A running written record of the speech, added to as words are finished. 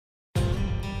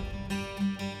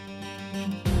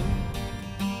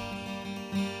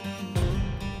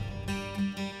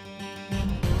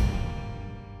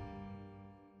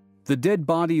The dead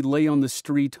body lay on the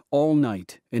street all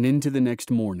night and into the next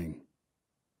morning.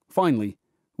 Finally,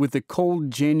 with the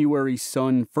cold January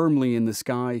sun firmly in the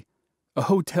sky, a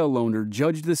hotel owner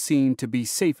judged the scene to be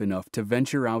safe enough to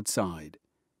venture outside.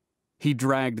 He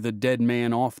dragged the dead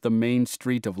man off the main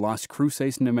street of Las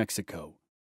Cruces, New Mexico.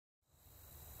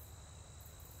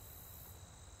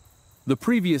 The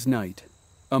previous night,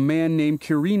 a man named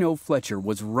Quirino Fletcher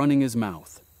was running his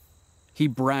mouth. He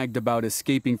bragged about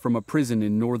escaping from a prison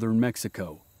in northern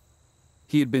Mexico.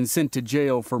 He had been sent to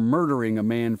jail for murdering a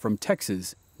man from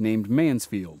Texas named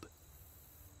Mansfield.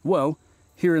 Well,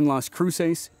 here in Las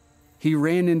Cruces, he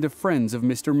ran into friends of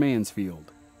Mr.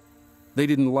 Mansfield. They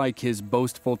didn't like his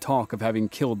boastful talk of having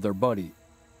killed their buddy.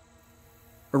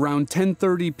 Around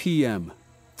 10:30 p.m.,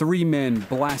 3 men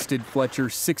blasted Fletcher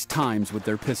 6 times with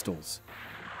their pistols.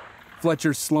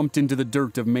 Fletcher slumped into the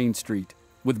dirt of Main Street,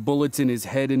 with bullets in his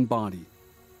head and body.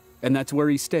 And that's where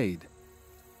he stayed,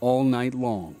 all night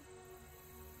long.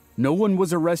 No one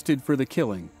was arrested for the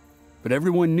killing, but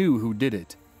everyone knew who did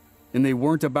it, and they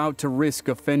weren't about to risk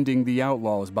offending the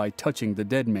outlaws by touching the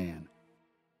dead man.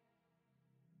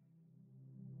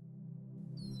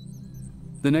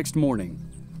 The next morning,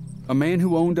 a man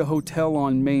who owned a hotel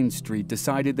on Main Street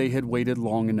decided they had waited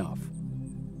long enough.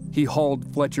 He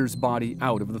hauled Fletcher's body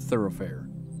out of the thoroughfare.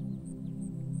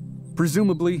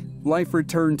 Presumably, life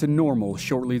returned to normal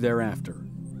shortly thereafter.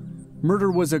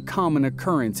 Murder was a common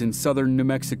occurrence in southern New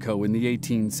Mexico in the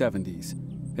 1870s,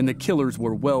 and the killers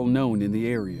were well known in the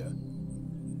area.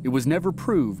 It was never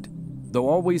proved, though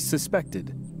always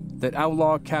suspected, that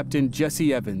outlaw Captain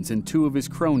Jesse Evans and 2 of his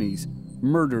cronies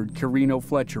murdered Quirino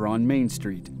Fletcher on Main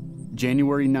Street,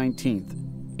 January 19,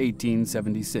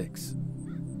 1876.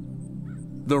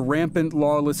 The rampant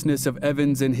lawlessness of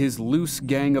Evans and his loose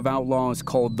gang of outlaws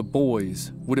called the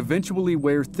Boys would eventually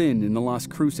wear thin in the Las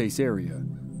Cruces area,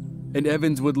 and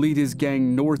Evans would lead his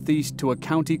gang northeast to a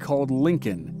county called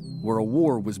Lincoln, where a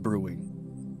war was brewing.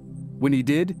 When he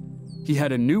did, he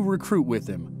had a new recruit with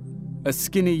him, a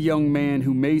skinny young man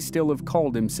who may still have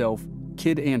called himself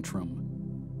Kid Antrim.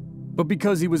 But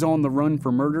because he was on the run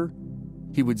for murder,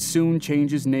 he would soon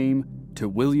change his name to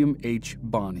William H.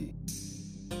 Bonney.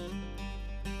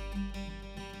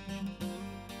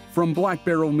 From Black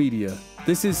Barrel Media,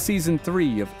 this is Season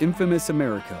 3 of Infamous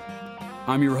America.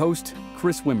 I'm your host,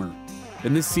 Chris Wimmer,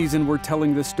 and this season we're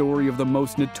telling the story of the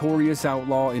most notorious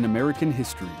outlaw in American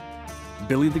history,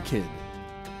 Billy the Kid.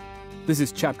 This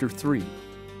is Chapter 3,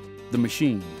 The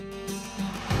Machine.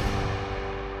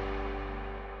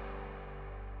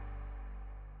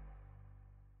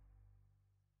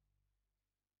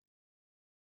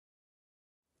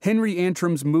 Henry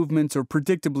Antrim's movements are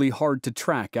predictably hard to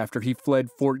track after he fled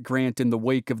Fort Grant in the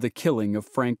wake of the killing of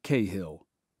Frank Cahill.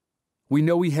 We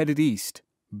know he headed east,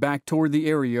 back toward the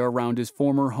area around his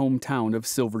former hometown of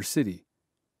Silver City.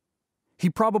 He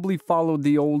probably followed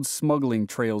the old smuggling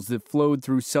trails that flowed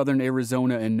through southern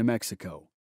Arizona and New Mexico.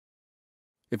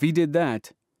 If he did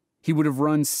that, he would have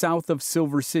run south of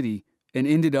Silver City and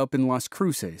ended up in Las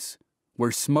Cruces,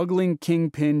 where smuggling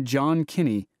kingpin John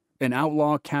Kinney and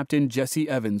outlaw Captain Jesse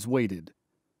Evans waited.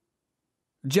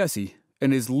 Jesse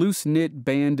and his loose-knit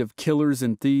band of killers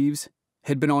and thieves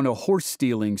had been on a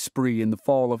horse-stealing spree in the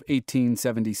fall of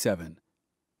 1877.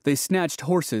 They snatched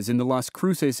horses in the Las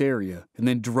Cruces area and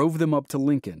then drove them up to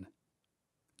Lincoln.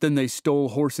 Then they stole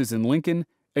horses in Lincoln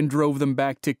and drove them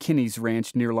back to Kinney's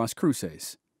ranch near Las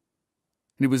Cruces.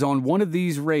 And it was on one of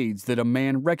these raids that a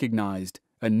man recognized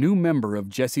a new member of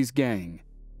Jesse's gang.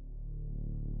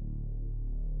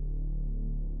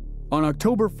 On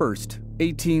October 1st,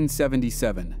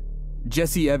 1877,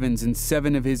 Jesse Evans and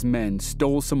 7 of his men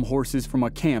stole some horses from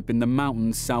a camp in the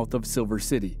mountains south of Silver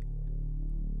City.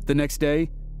 The next day,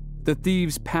 the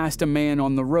thieves passed a man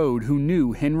on the road who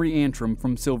knew Henry Antrim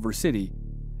from Silver City,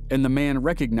 and the man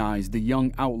recognized the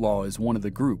young outlaw as one of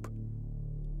the group.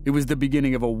 It was the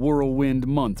beginning of a whirlwind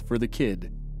month for the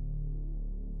Kid.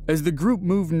 As the group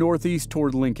moved northeast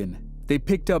toward Lincoln, they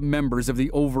picked up members of the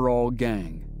overall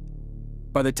gang.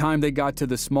 By the time they got to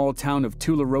the small town of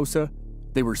Tularosa,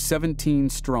 they were 17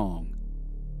 strong.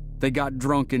 They got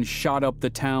drunk and shot up the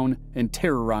town and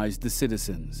terrorized the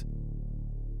citizens.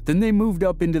 Then they moved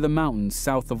up into the mountains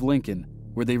south of Lincoln,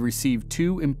 where they received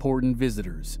 2 important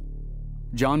visitors,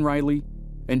 John Riley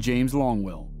and James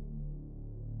Longwell.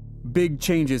 Big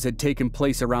changes had taken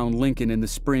place around Lincoln in the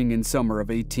spring and summer of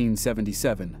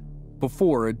 1877,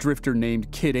 before a drifter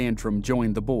named Kid Antrim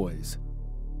joined the boys.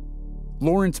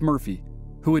 Lawrence Murphy,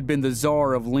 who had been the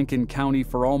czar of Lincoln County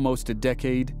for almost a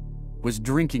decade, was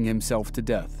drinking himself to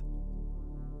death.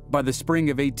 By the spring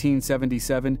of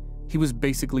 1877, he was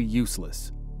basically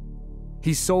useless.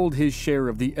 he sold his share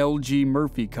of the L.G.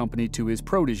 Murphy Company to his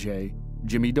protege,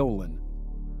 Jimmy Dolan.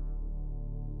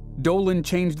 Dolan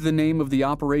changed the name of the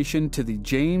operation to the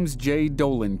James J.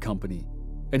 Dolan Company,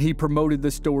 and he promoted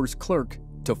the store's clerk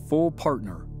to full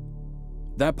partner.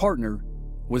 That partner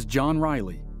was John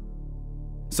Riley.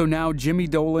 So now Jimmy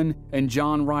Dolan and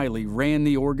John Riley ran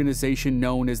the organization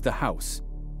known as the House,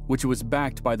 which was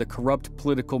backed by the corrupt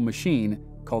political machine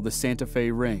called the Santa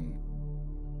Fe Ring.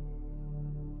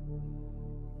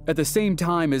 At the same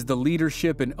time as the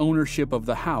leadership and ownership of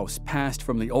the House passed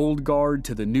from the old guard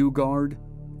to the new guard,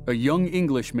 a young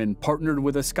Englishman partnered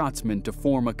with a Scotsman to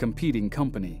form a competing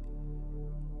company.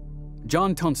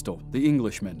 John Tunstall, the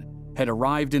Englishman, had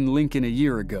arrived in Lincoln a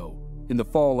year ago, in the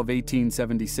fall of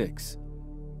 1876.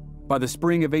 By the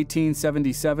spring of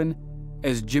 1877,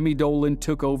 as Jimmy Dolan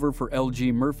took over for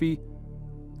L.G. Murphy,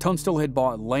 Tunstall had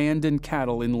bought land and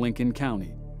cattle in Lincoln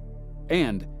County.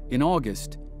 And, in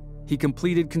August, he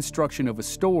completed construction of a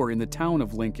store in the town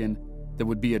of Lincoln that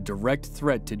would be a direct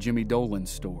threat to Jimmy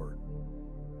Dolan's store.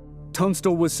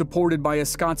 Tunstall was supported by a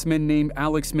Scotsman named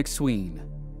Alex McSween.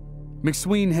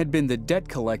 McSween had been the debt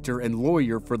collector and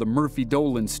lawyer for the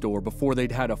Murphy-Dolan store before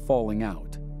they'd had a falling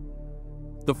out.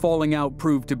 The falling out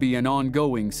proved to be an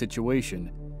ongoing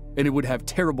situation, and it would have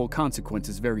terrible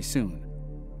consequences very soon.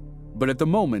 But at the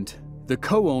moment, the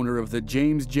co-owner of the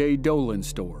James J. Dolan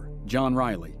store, John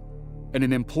Riley, and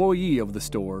an employee of the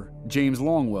store, James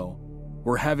Longwell,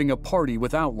 were having a party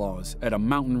with outlaws at a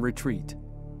mountain retreat.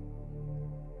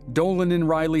 Dolan and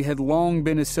Riley had long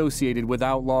been associated with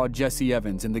outlaw Jesse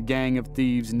Evans and the gang of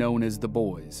thieves known as the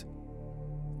Boys.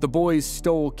 The Boys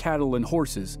stole cattle and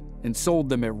horses and sold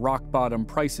them at rock-bottom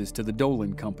prices to the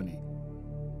Dolan Company.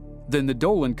 Then the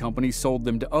Dolan Company sold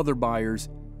them to other buyers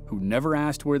who never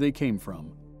asked where they came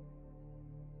from.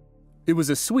 It was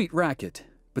a sweet racket,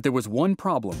 but there was one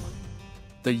problem: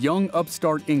 the young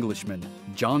upstart Englishman,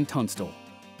 John Tunstall.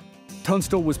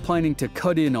 Tunstall was planning to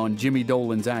cut in on Jimmy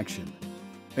Dolan's action,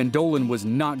 and Dolan was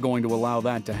not going to allow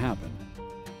that to happen.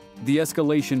 The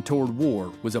escalation toward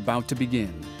war was about to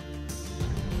begin.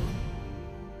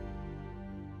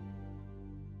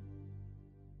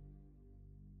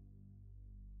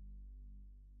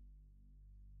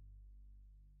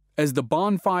 As the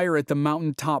bonfire at the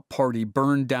mountaintop party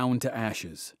burned down to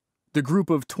ashes, the group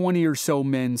of 20 or so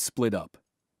men split up.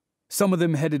 Some of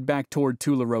them headed back toward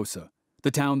Tularosa,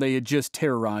 the town they had just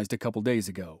terrorized a couple days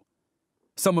ago.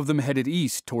 Some of them headed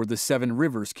east toward the Seven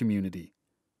Rivers community.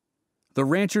 The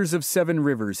ranchers of Seven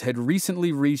Rivers had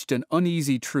recently reached an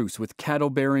uneasy truce with cattle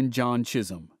baron John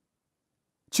Chisholm.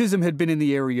 Chisholm had been in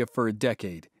the area for a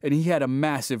decade, and he had a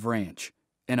massive ranch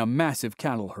and a massive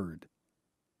cattle herd.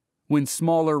 When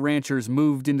smaller ranchers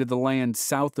moved into the land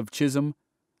south of Chisholm,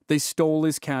 they stole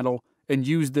his cattle and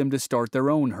used them to start their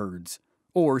own herds,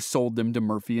 or sold them to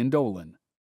Murphy and Dolan.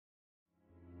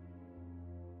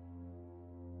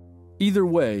 Either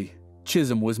way,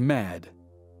 Chisholm was mad.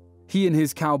 He and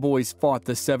his cowboys fought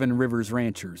the Seven Rivers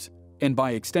ranchers, and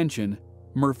by extension,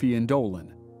 Murphy and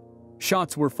Dolan.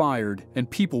 Shots were fired and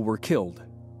people were killed,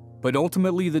 but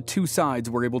ultimately the two sides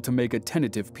were able to make a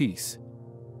tentative peace.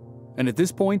 And at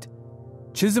this point,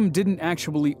 Chisholm didn't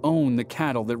actually own the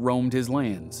cattle that roamed his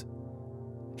lands.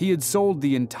 He had sold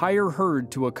the entire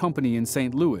herd to a company in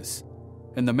St. Louis,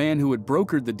 and the man who had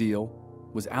brokered the deal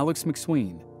was Alex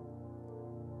McSween.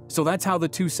 So that's how the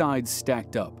two sides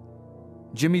stacked up.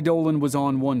 Jimmy Dolan was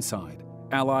on one side,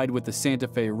 allied with the Santa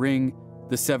Fe Ring,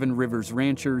 the Seven Rivers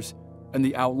Ranchers, and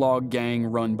the outlaw gang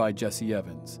run by Jesse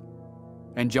Evans.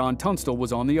 And John Tunstall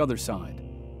was on the other side,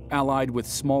 allied with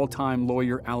small-time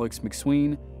lawyer Alex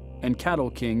McSween and cattle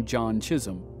king John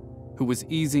Chisholm, who was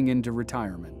easing into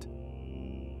retirement.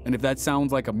 And if that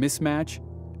sounds like a mismatch,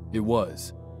 it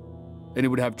was. And it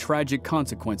would have tragic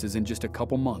consequences in just a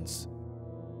couple months.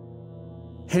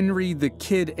 Henry the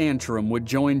Kid Antrim would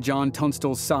join John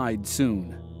Tunstall's side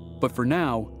soon, but for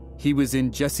now, he was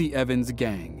in Jesse Evans'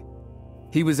 gang.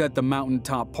 He was at the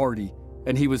mountaintop party,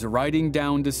 and he was riding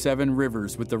down to Seven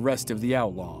Rivers with the rest of the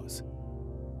outlaws.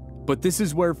 But this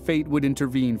is where fate would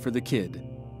intervene for the Kid.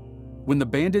 When the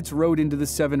bandits rode into the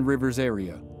Seven Rivers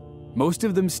area, most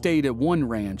of them stayed at one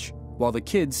ranch, while the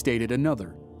Kid stayed at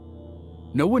another.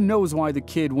 No one knows why the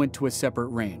Kid went to a separate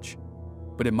ranch,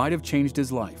 but it might have changed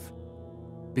his life.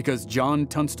 Because John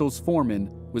Tunstall's foreman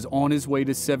was on his way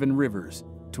to Seven Rivers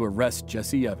to arrest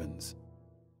Jesse Evans.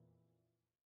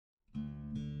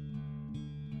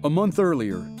 A month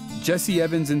earlier, Jesse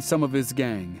Evans and some of his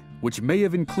gang, which may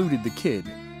have included the Kid,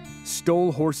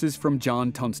 stole horses from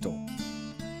John Tunstall.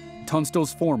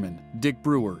 Tunstall's foreman, Dick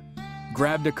Brewer,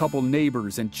 grabbed a couple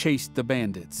neighbors and chased the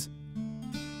bandits.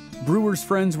 Brewer's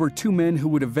friends were two men who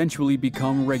would eventually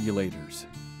become regulators: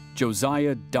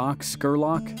 Josiah Doc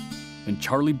Scurlock and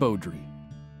Charlie Beaudry.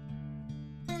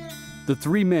 The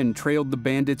three men trailed the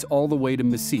bandits all the way to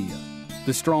Mesilla,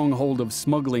 the stronghold of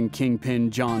smuggling kingpin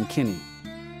John Kinney,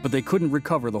 but they couldn't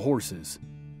recover the horses.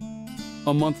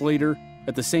 A month later,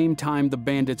 at the same time the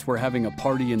bandits were having a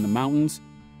party in the mountains,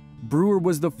 Brewer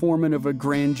was the foreman of a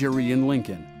grand jury in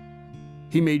Lincoln.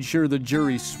 He made sure the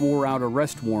jury swore out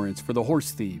arrest warrants for the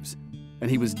horse thieves,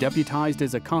 and he was deputized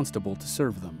as a constable to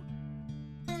serve them.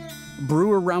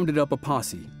 Brewer rounded up a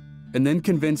posse and then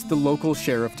convinced the local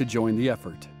sheriff to join the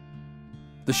effort.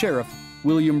 The sheriff,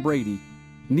 William Brady,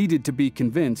 needed to be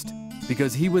convinced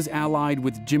because he was allied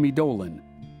with Jimmy Dolan,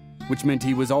 which meant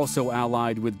he was also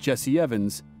allied with Jesse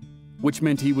Evans, which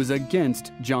meant he was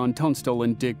against John Tunstall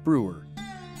and Dick Brewer.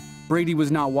 Brady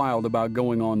was not wild about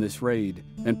going on this raid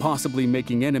and possibly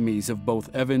making enemies of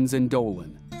both Evans and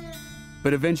Dolan.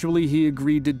 But eventually he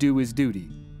agreed to do his duty,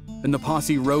 and the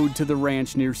posse rode to the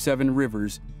ranch near Seven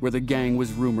Rivers where the gang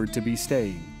was rumored to be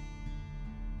staying.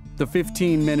 The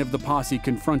 15 men of the posse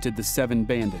confronted the 7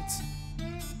 bandits.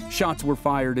 Shots were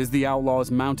fired as the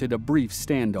outlaws mounted a brief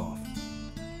standoff.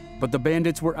 But the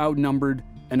bandits were outnumbered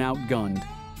and outgunned,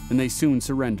 and they soon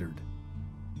surrendered.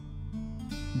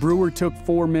 Brewer took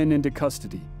 4 men into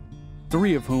custody,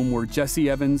 3 of whom were Jesse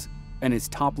Evans and his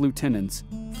top lieutenants,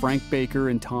 Frank Baker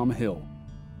and Tom Hill,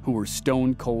 who were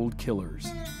stone-cold killers.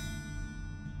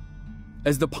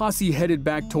 As the posse headed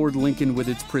back toward Lincoln with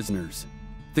its prisoners,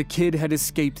 the kid had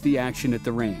escaped the action at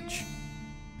the ranch.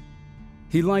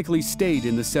 He likely stayed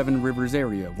in the Seven Rivers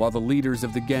area while the leaders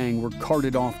of the gang were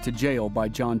carted off to jail by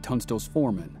John Tunstall's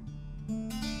foreman.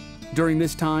 During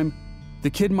this time, the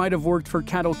kid might have worked for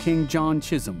cattle king John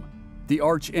Chisholm, the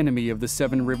arch enemy of the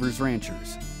Seven Rivers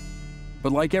ranchers.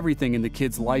 But like everything in the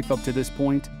kid's life up to this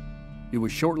point, it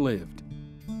was short-lived.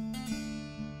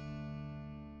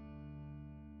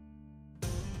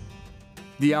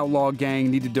 The outlaw gang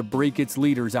needed to break its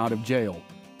leaders out of jail,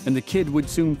 and the kid would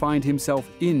soon find himself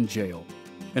in jail.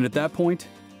 And at that point,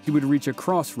 he would reach a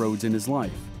crossroads in his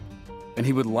life, and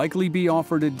he would likely be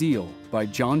offered a deal by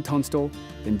John Tunstall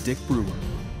and Dick Brewer.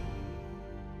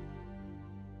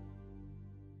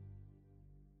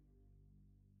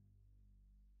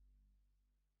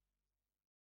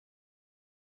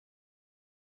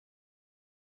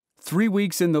 Three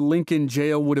weeks in the Lincoln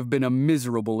jail would have been a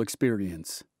miserable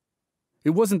experience. It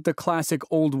wasn't the classic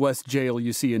Old West jail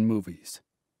you see in movies.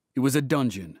 It was a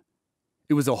dungeon.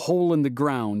 It was a hole in the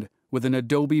ground with an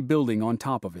adobe building on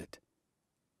top of it.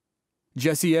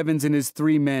 Jesse Evans and his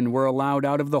 3 men were allowed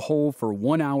out of the hole for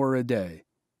 1 hour a day.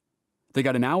 They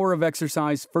got an hour of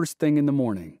exercise first thing in the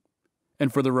morning,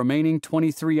 and for the remaining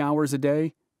 23 hours a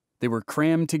day, they were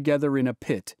crammed together in a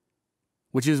pit,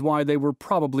 which is why they were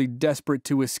probably desperate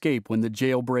to escape when the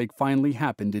jailbreak finally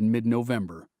happened in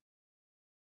mid-November.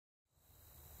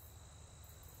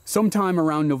 Sometime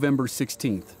around November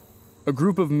 16th, a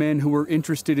group of men who were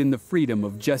interested in the freedom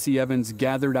of Jesse Evans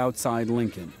gathered outside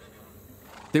Lincoln.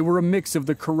 They were a mix of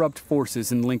the corrupt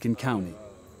forces in Lincoln County.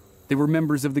 They were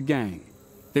members of the gang.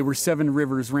 They were Seven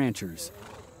Rivers ranchers.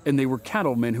 And they were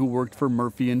cattlemen who worked for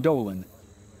Murphy and Dolan.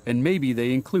 And maybe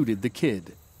they included the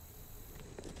kid.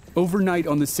 Overnight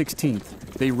on the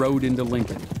 16th, they rode into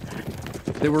Lincoln.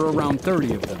 There were around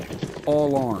 30 of them,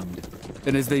 all armed,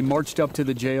 and as they marched up to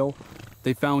the jail,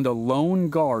 they found a lone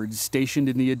guard stationed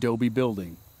in the adobe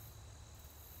building.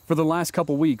 For the last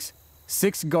couple weeks,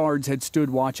 6 guards had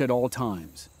stood watch at all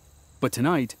times, but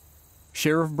tonight,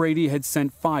 Sheriff Brady had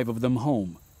sent 5 of them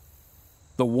home.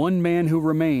 The one man who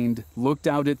remained looked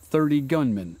out at 30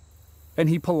 gunmen, and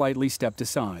he politely stepped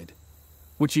aside,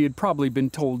 which he had probably been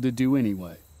told to do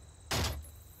anyway.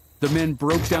 The men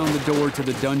broke down the door to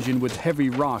the dungeon with heavy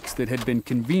rocks that had been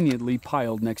conveniently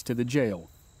piled next to the jail.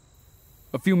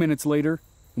 A few minutes later,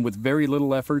 and with very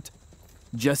little effort,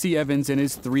 Jesse Evans and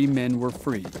his 3 men were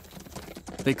free.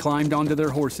 They climbed onto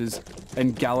their horses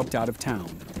and galloped out of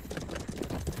town.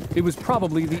 It was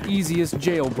probably the easiest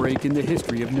jailbreak in the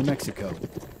history of New Mexico,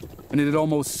 and it had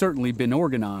almost certainly been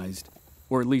organized,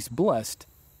 or at least blessed,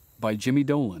 by Jimmy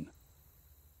Dolan.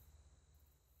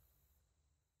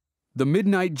 The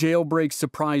midnight jailbreak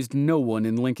surprised no one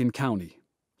in Lincoln County,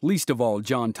 least of all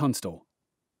John Tunstall.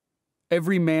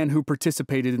 Every man who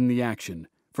participated in the action,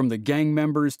 from the gang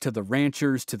members to the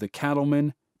ranchers to the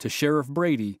cattlemen to Sheriff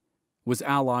Brady, was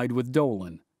allied with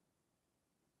Dolan.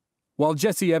 While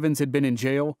Jesse Evans had been in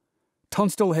jail,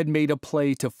 Tunstall had made a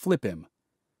play to flip him.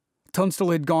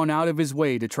 Tunstall had gone out of his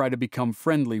way to try to become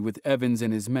friendly with Evans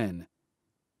and his men.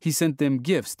 He sent them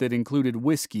gifts that included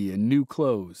whiskey and new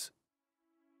clothes.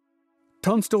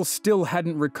 Tunstall still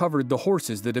hadn't recovered the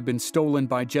horses that had been stolen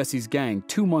by Jesse's gang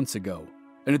 2 months ago,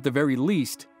 and at the very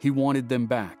least, he wanted them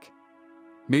back.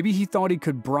 Maybe he thought he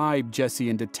could bribe Jesse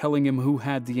into telling him who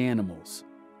had the animals.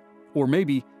 Or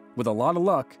maybe, with a lot of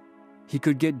luck, he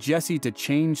could get Jesse to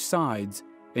change sides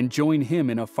and join him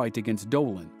in a fight against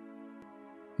Dolan.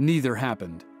 Neither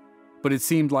happened, but it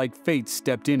seemed like fate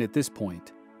stepped in at this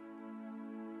point.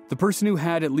 The person who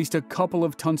had at least a couple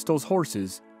of Tunstall's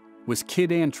horses was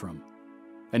Kid Antrim,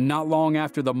 and not long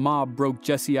after the mob broke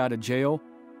Jesse out of jail,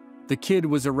 the Kid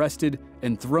was arrested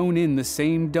and thrown in the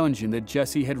same dungeon that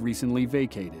Jesse had recently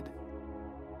vacated.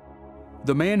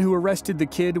 The man who arrested the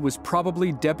Kid was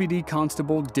probably Deputy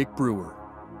Constable Dick Brewer,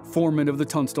 foreman of the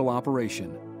Tunstall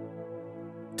operation.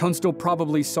 Tunstall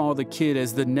probably saw the Kid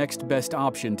as the next best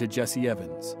option to Jesse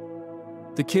Evans.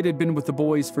 The Kid had been with the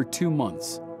boys for 2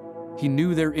 months. He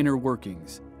knew their inner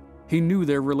workings. He knew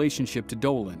their relationship to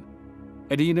Dolan,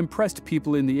 and he had impressed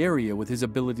people in the area with his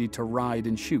ability to ride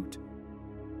and shoot.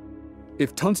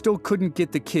 If Tunstall couldn't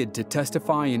get the Kid to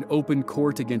testify in open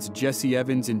court against Jesse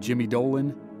Evans and Jimmy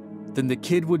Dolan, then the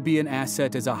Kid would be an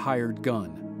asset as a hired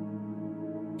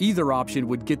gun. Either option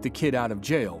would get the Kid out of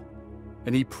jail,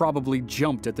 and he probably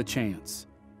jumped at the chance.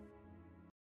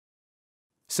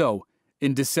 So,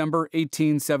 in December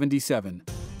 1877,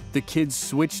 the Kid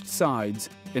switched sides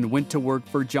and went to work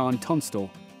for John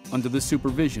Tunstall under the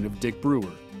supervision of Dick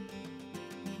Brewer.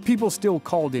 People still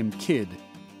called him Kid,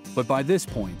 but by this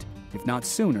point, if not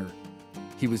sooner,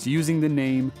 he was using the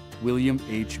name William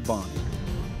H. Bonney.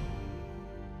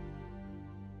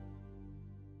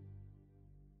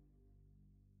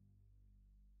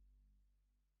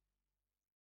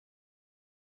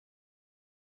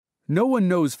 No one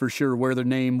knows for sure where the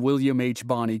name William H.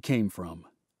 Bonney came from.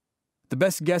 The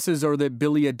best guesses are that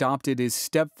Billy adopted his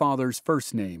stepfather's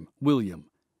first name, William,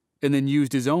 and then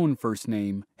used his own first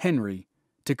name, Henry,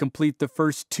 to complete the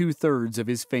first 2/3 of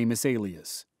his famous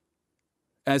alias.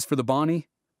 As for the Bonney,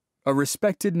 a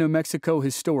respected New Mexico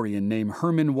historian named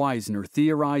Herman Weisner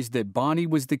theorized that Bonney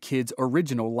was the Kid's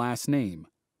original last name.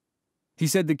 He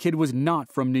said the Kid was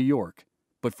not from New York,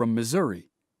 but from Missouri.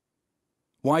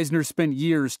 Weisner spent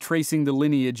years tracing the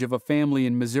lineage of a family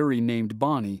in Missouri named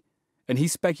Bonney, and he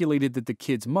speculated that the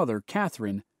Kid's mother,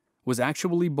 Catherine, was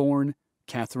actually born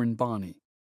Catherine Bonney.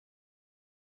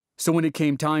 So when it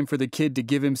came time for the Kid to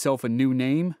give himself a new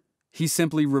name, he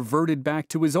simply reverted back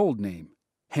to his old name,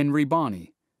 Henry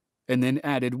Bonney, and then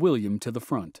added William to the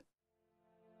front.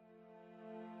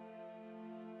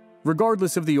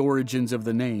 Regardless of the origins of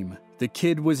the name, the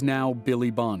Kid was now Billy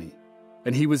Bonney,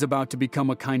 and he was about to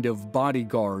become a kind of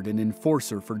bodyguard and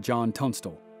enforcer for John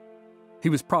Tunstall. He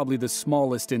was probably the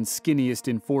smallest and skinniest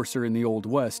enforcer in the Old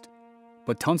West,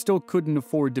 but Tunstall couldn't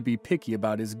afford to be picky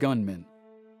about his gunmen.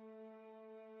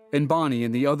 And Bonney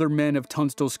and the other men of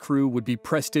Tunstall's crew would be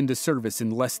pressed into service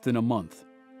in less than a month.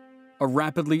 A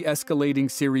rapidly escalating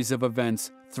series of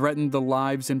events threatened the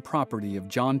lives and property of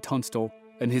John Tunstall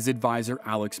and his advisor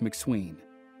Alex McSween.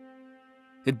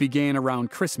 It began around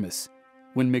Christmas,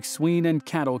 when McSween and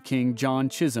cattle king John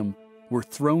Chisholm were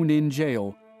thrown in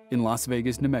jail in Las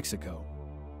Vegas, New Mexico.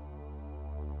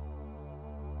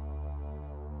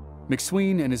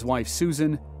 McSween and his wife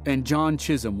Susan and John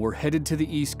Chisholm were headed to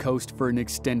the East Coast for an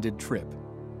extended trip.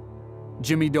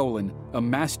 Jimmy Dolan, a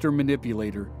master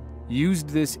manipulator, used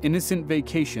this innocent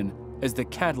vacation as the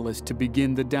catalyst to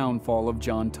begin the downfall of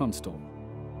John Tunstall.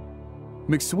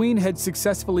 McSween had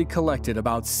successfully collected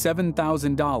about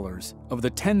 $7,000 of the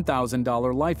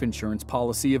 $10,000 life insurance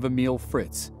policy of Emil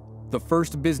Fritz, the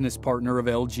first business partner of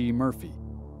L.G. Murphy.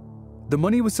 The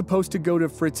money was supposed to go to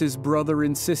Fritz's brother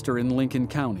and sister in Lincoln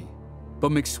County,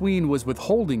 but McSween was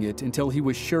withholding it until he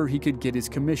was sure he could get his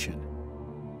commission.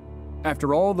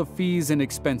 After all the fees and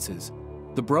expenses,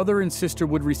 the brother and sister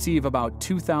would receive about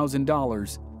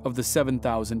 $2,000 of the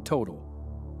 $7,000 total.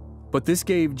 But this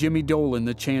gave Jimmy Dolan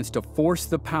the chance to force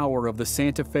the power of the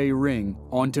Santa Fe ring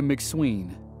onto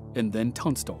McSween and then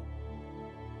Tunstall.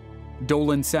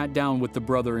 Dolan sat down with the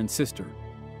brother and sister.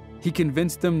 He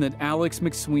convinced them that Alex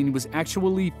McSween was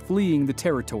actually fleeing the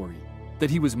territory, that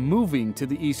he was moving to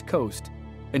the East Coast,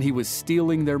 and he was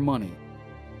stealing their money.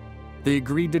 They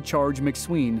agreed to charge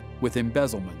McSween with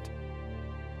embezzlement.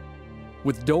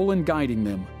 With Dolan guiding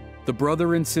them, the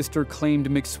brother and sister claimed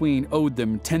McSween owed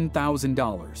them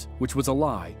 $10,000, which was a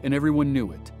lie, and everyone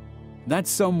knew it. That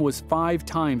sum was 5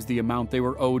 times the amount they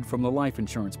were owed from the life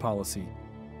insurance policy,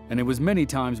 and it was many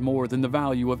times more than the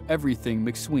value of everything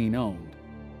McSween owned.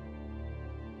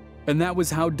 And that was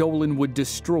how Dolan would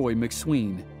destroy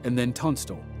McSween and then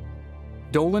Tunstall.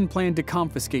 Dolan planned to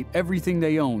confiscate everything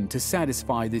they owned to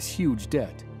satisfy this huge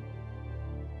debt.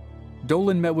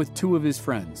 Dolan met with two of his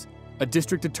friends, a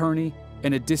district attorney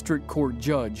and a district court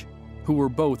judge, who were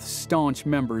both staunch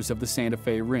members of the Santa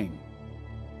Fe Ring.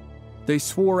 They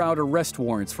swore out arrest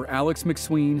warrants for Alex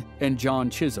McSween and John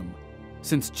Chisholm,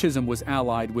 since Chisholm was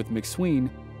allied with McSween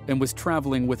and was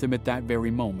traveling with him at that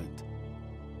very moment.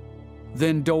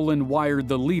 Then Dolan wired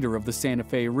the leader of the Santa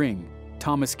Fe Ring,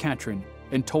 Thomas Catron,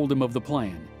 and told him of the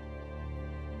plan.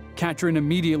 Catron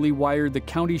immediately wired the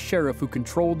county sheriff who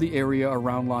controlled the area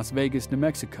around Las Vegas, New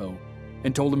Mexico,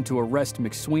 and told him to arrest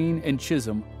McSween and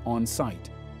Chisholm on site.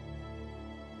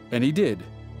 And he did.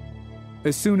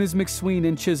 As soon as McSween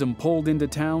and Chisholm pulled into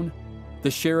town, the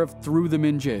sheriff threw them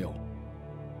in jail.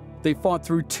 They fought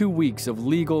through 2 weeks of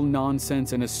legal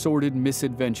nonsense and assorted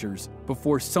misadventures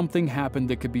before something happened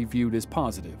that could be viewed as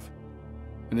positive.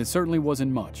 And it certainly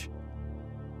wasn't much.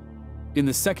 In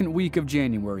the second week of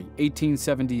January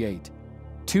 1878,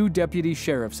 2 deputy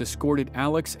sheriffs escorted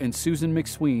Alex and Susan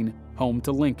McSween home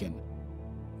to Lincoln,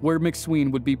 where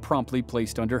McSween would be promptly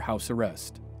placed under house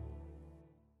arrest.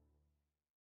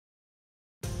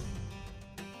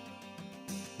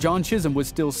 John Chisholm was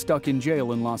still stuck in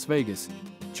jail in Las Vegas,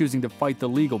 choosing to fight the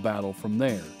legal battle from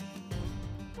there.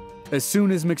 As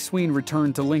soon as McSween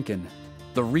returned to Lincoln,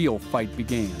 the real fight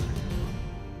began.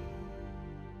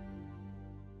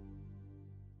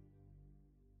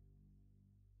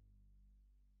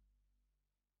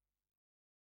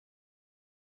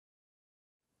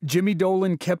 Jimmy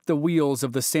Dolan kept the wheels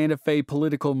of the Santa Fe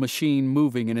political machine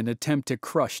moving in an attempt to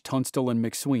crush Tunstall and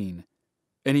McSween,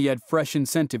 and he had fresh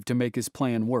incentive to make his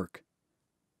plan work.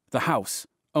 The house,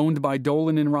 owned by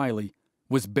Dolan and Riley,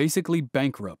 was basically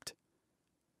bankrupt.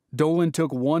 Dolan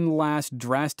took one last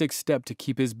drastic step to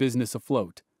keep his business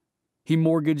afloat. He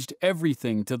mortgaged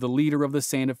everything to the leader of the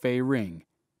Santa Fe Ring,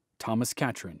 Thomas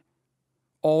Catron.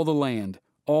 All the land,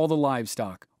 all the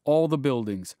livestock, all the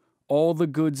buildings, all the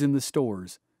goods in the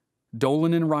stores.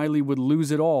 Dolan and Riley would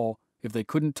lose it all if they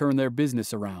couldn't turn their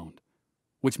business around,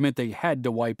 which meant they had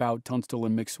to wipe out Tunstall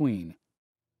and McSween.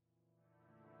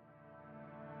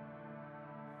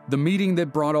 The meeting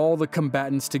that brought all the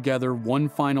combatants together one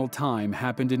final time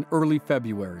happened in early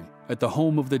February at the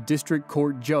home of the district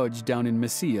court judge down in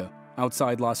Mesilla,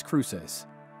 outside Las Cruces.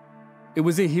 It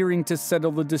was a hearing to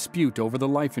settle the dispute over the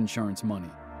life insurance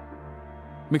money.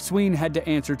 McSween had to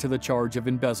answer to the charge of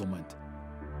embezzlement.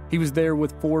 He was there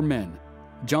with 4 men: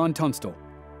 John Tunstall,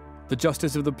 the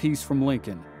justice of the peace from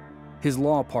Lincoln, his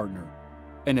law partner,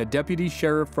 and a deputy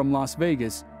sheriff from Las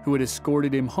Vegas who had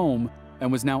escorted him home and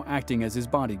was now acting as his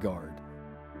bodyguard.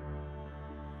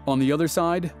 On the other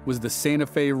side was the Santa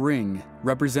Fe Ring,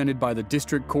 represented by the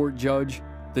district court judge,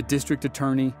 the district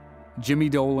attorney, Jimmy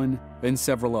Dolan, and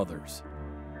several others.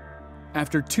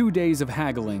 After 2 days of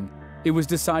haggling, it was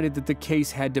decided that the case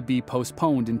had to be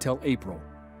postponed until April.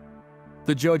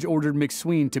 The judge ordered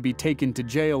McSween to be taken to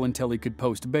jail until he could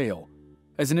post bail,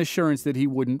 as an assurance that he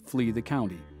wouldn't flee the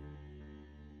county.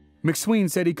 McSween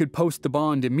said he could post the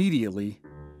bond immediately,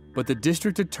 but the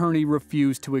district attorney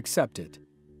refused to accept it,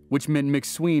 which meant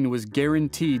McSween was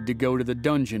guaranteed to go to the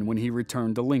dungeon when he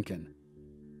returned to Lincoln.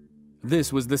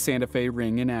 This was the Santa Fe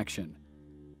Ring in action.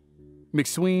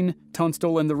 McSween,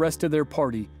 Tunstall, and the rest of their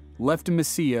party left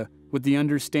Mesilla with the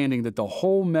understanding that the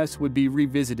whole mess would be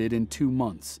revisited in 2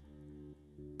 months.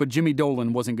 But Jimmy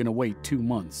Dolan wasn't going to wait 2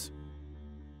 months.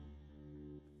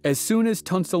 As soon as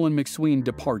Tunstall and McSween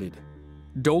departed,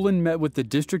 Dolan met with the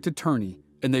district attorney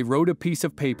and they wrote a piece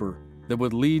of paper that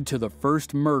would lead to the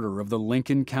first murder of the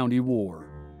Lincoln County War.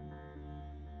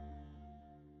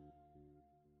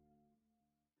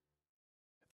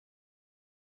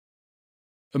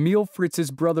 Emil Fritz's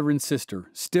brother and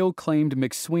sister still claimed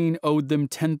McSween owed them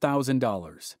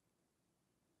 $10,000.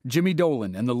 Jimmy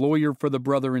Dolan and the lawyer for the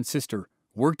brother and sister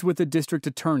worked with the district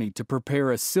attorney to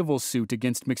prepare a civil suit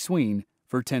against McSween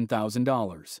for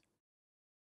 $10,000.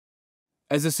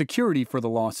 As a security for the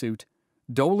lawsuit,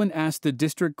 Dolan asked the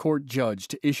district court judge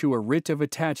to issue a writ of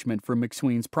attachment for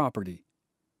McSween's property.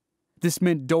 This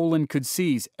meant Dolan could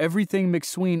seize everything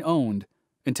McSween owned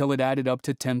until it added up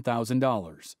to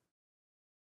 $10,000.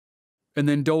 And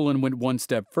then Dolan went one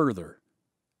step further.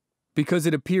 Because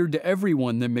it appeared to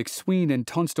everyone that McSween and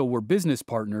Tunstall were business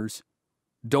partners,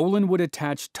 Dolan would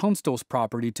attach Tunstall's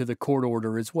property to the court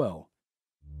order as well.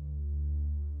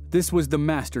 This was the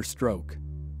master stroke.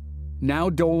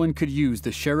 Now Dolan could use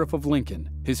the sheriff of Lincoln,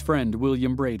 his friend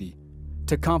William Brady,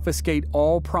 to confiscate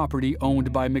all property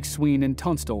owned by McSween and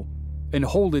Tunstall and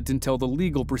hold it until the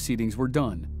legal proceedings were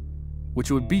done, which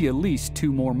would be at least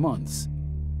 2 more months.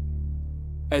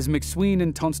 As McSween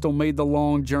and Tunstall made the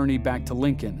long journey back to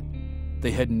Lincoln,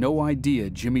 they had no idea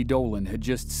Jimmy Dolan had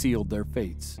just sealed their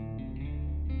fates.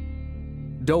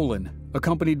 Dolan,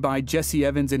 accompanied by Jesse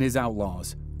Evans and his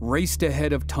outlaws, raced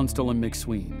ahead of Tunstall and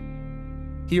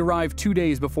McSween. He arrived 2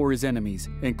 days before his enemies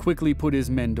and quickly put his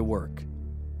men to work.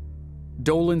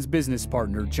 Dolan's business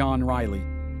partner, John Riley,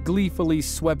 gleefully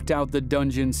swept out the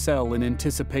dungeon cell in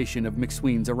anticipation of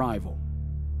McSween's arrival.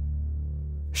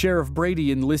 Sheriff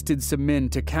Brady enlisted some men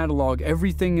to catalog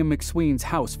everything in McSween's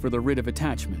house for the writ of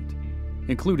attachment,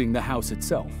 including the house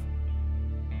itself.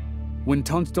 When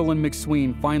Tunstall and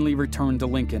McSween finally returned to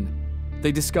Lincoln,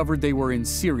 they discovered they were in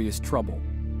serious trouble.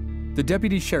 The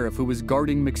deputy sheriff who was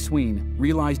guarding McSween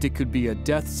realized it could be a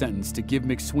death sentence to give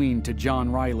McSween to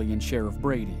John Riley and Sheriff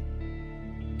Brady.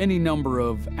 Any number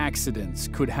of accidents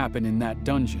could happen in that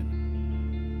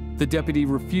dungeon. The deputy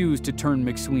refused to turn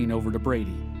McSween over to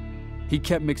Brady. He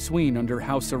kept McSween under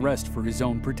house arrest for his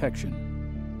own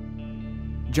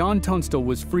protection. John Tunstall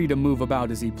was free to move about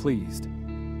as he pleased,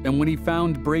 and when he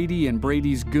found Brady and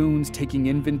Brady's goons taking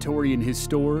inventory in his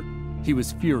store, he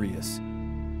was furious.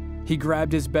 He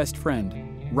grabbed his best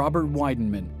friend, Robert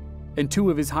Weidenman, and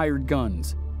 2 of his hired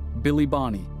guns, Billy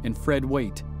Bonney and Fred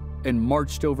Waite, and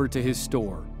marched over to his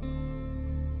store.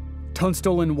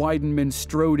 Tunstall and Weidenman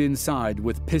strode inside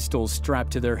with pistols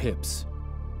strapped to their hips.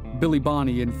 Billy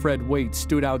Bonney and Fred Waite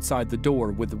stood outside the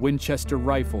door with Winchester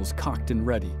rifles cocked and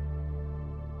ready.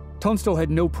 Tunstall had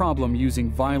no problem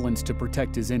using violence to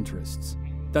protect his interests.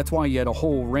 That's why he had a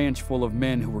whole ranch full of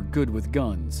men who were good with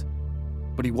guns.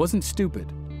 But he wasn't stupid.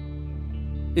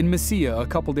 In Mesilla a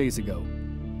couple days ago,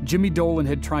 Jimmy Dolan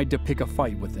had tried to pick a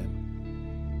fight with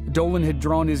him. Dolan had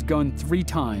drawn his gun 3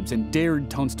 times and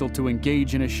dared Tunstall to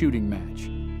engage in a shooting match.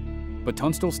 But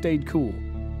Tunstall stayed cool.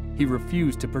 He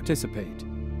refused to participate.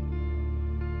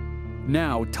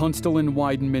 Now, Tunstall and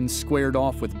Weidenman squared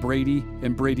off with Brady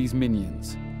and Brady's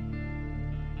minions.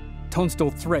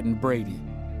 Tunstall threatened Brady.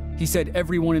 He said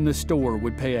everyone in the store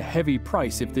would pay a heavy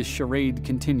price if this charade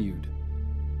continued.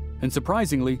 And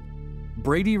surprisingly,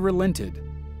 Brady relented,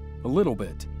 a little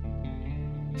bit.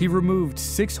 He removed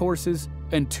 6 horses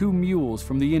and 2 mules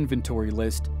from the inventory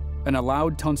list and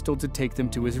allowed Tunstall to take them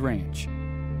to his ranch.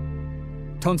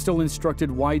 Tunstall instructed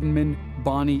Weidenman,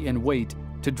 Bonney, and Waite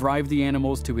to drive the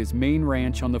animals to his main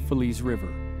ranch on the Feliz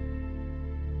River.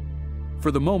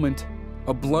 For the moment,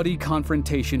 a bloody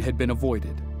confrontation had been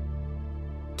avoided.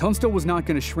 Tunstall was not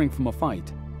going to shrink from a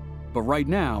fight, but right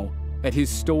now, at his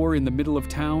store in the middle of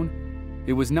town,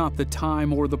 it was not the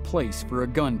time or the place for a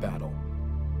gun battle.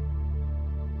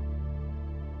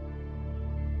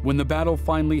 When the battle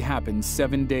finally happened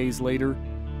 7 days later,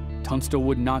 Tunstall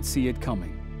would not see it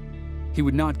coming. He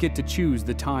would not get to choose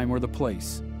the time or the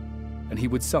place, and he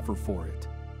would suffer for it.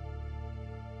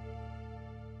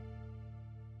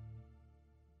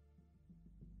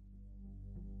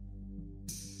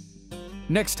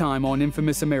 Next time on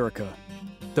Infamous America,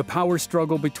 the power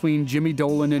struggle between Jimmy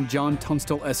Dolan and John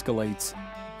Tunstall escalates,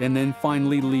 and then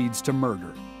finally leads to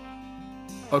murder.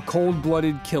 A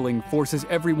cold-blooded killing forces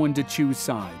everyone to choose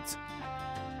sides.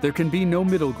 There can be no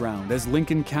middle ground as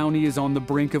Lincoln County is on the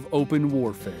brink of open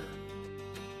warfare.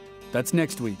 That's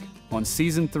next week on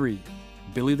Season 3,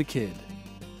 Billy the Kid.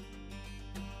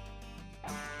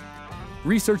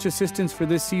 Research assistance for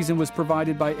this season was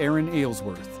provided by Aaron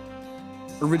Aylesworth.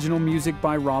 Original music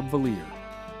by Rob Valier.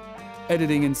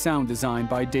 Editing and sound design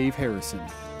by Dave Harrison.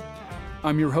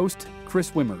 I'm your host,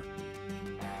 Chris Wimmer.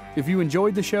 If you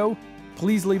enjoyed the show,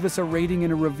 please leave us a rating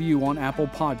and a review on Apple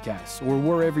Podcasts or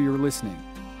wherever you're listening.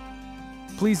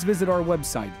 Please visit our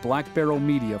website, Black Barrel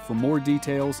Media, for more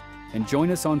details and join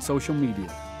us on social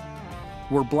media.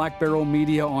 We're Black Barrel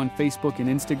Media on Facebook and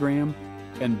Instagram,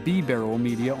 and B Barrel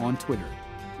Media on Twitter.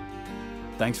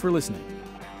 Thanks for listening.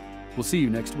 We'll see you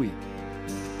next week.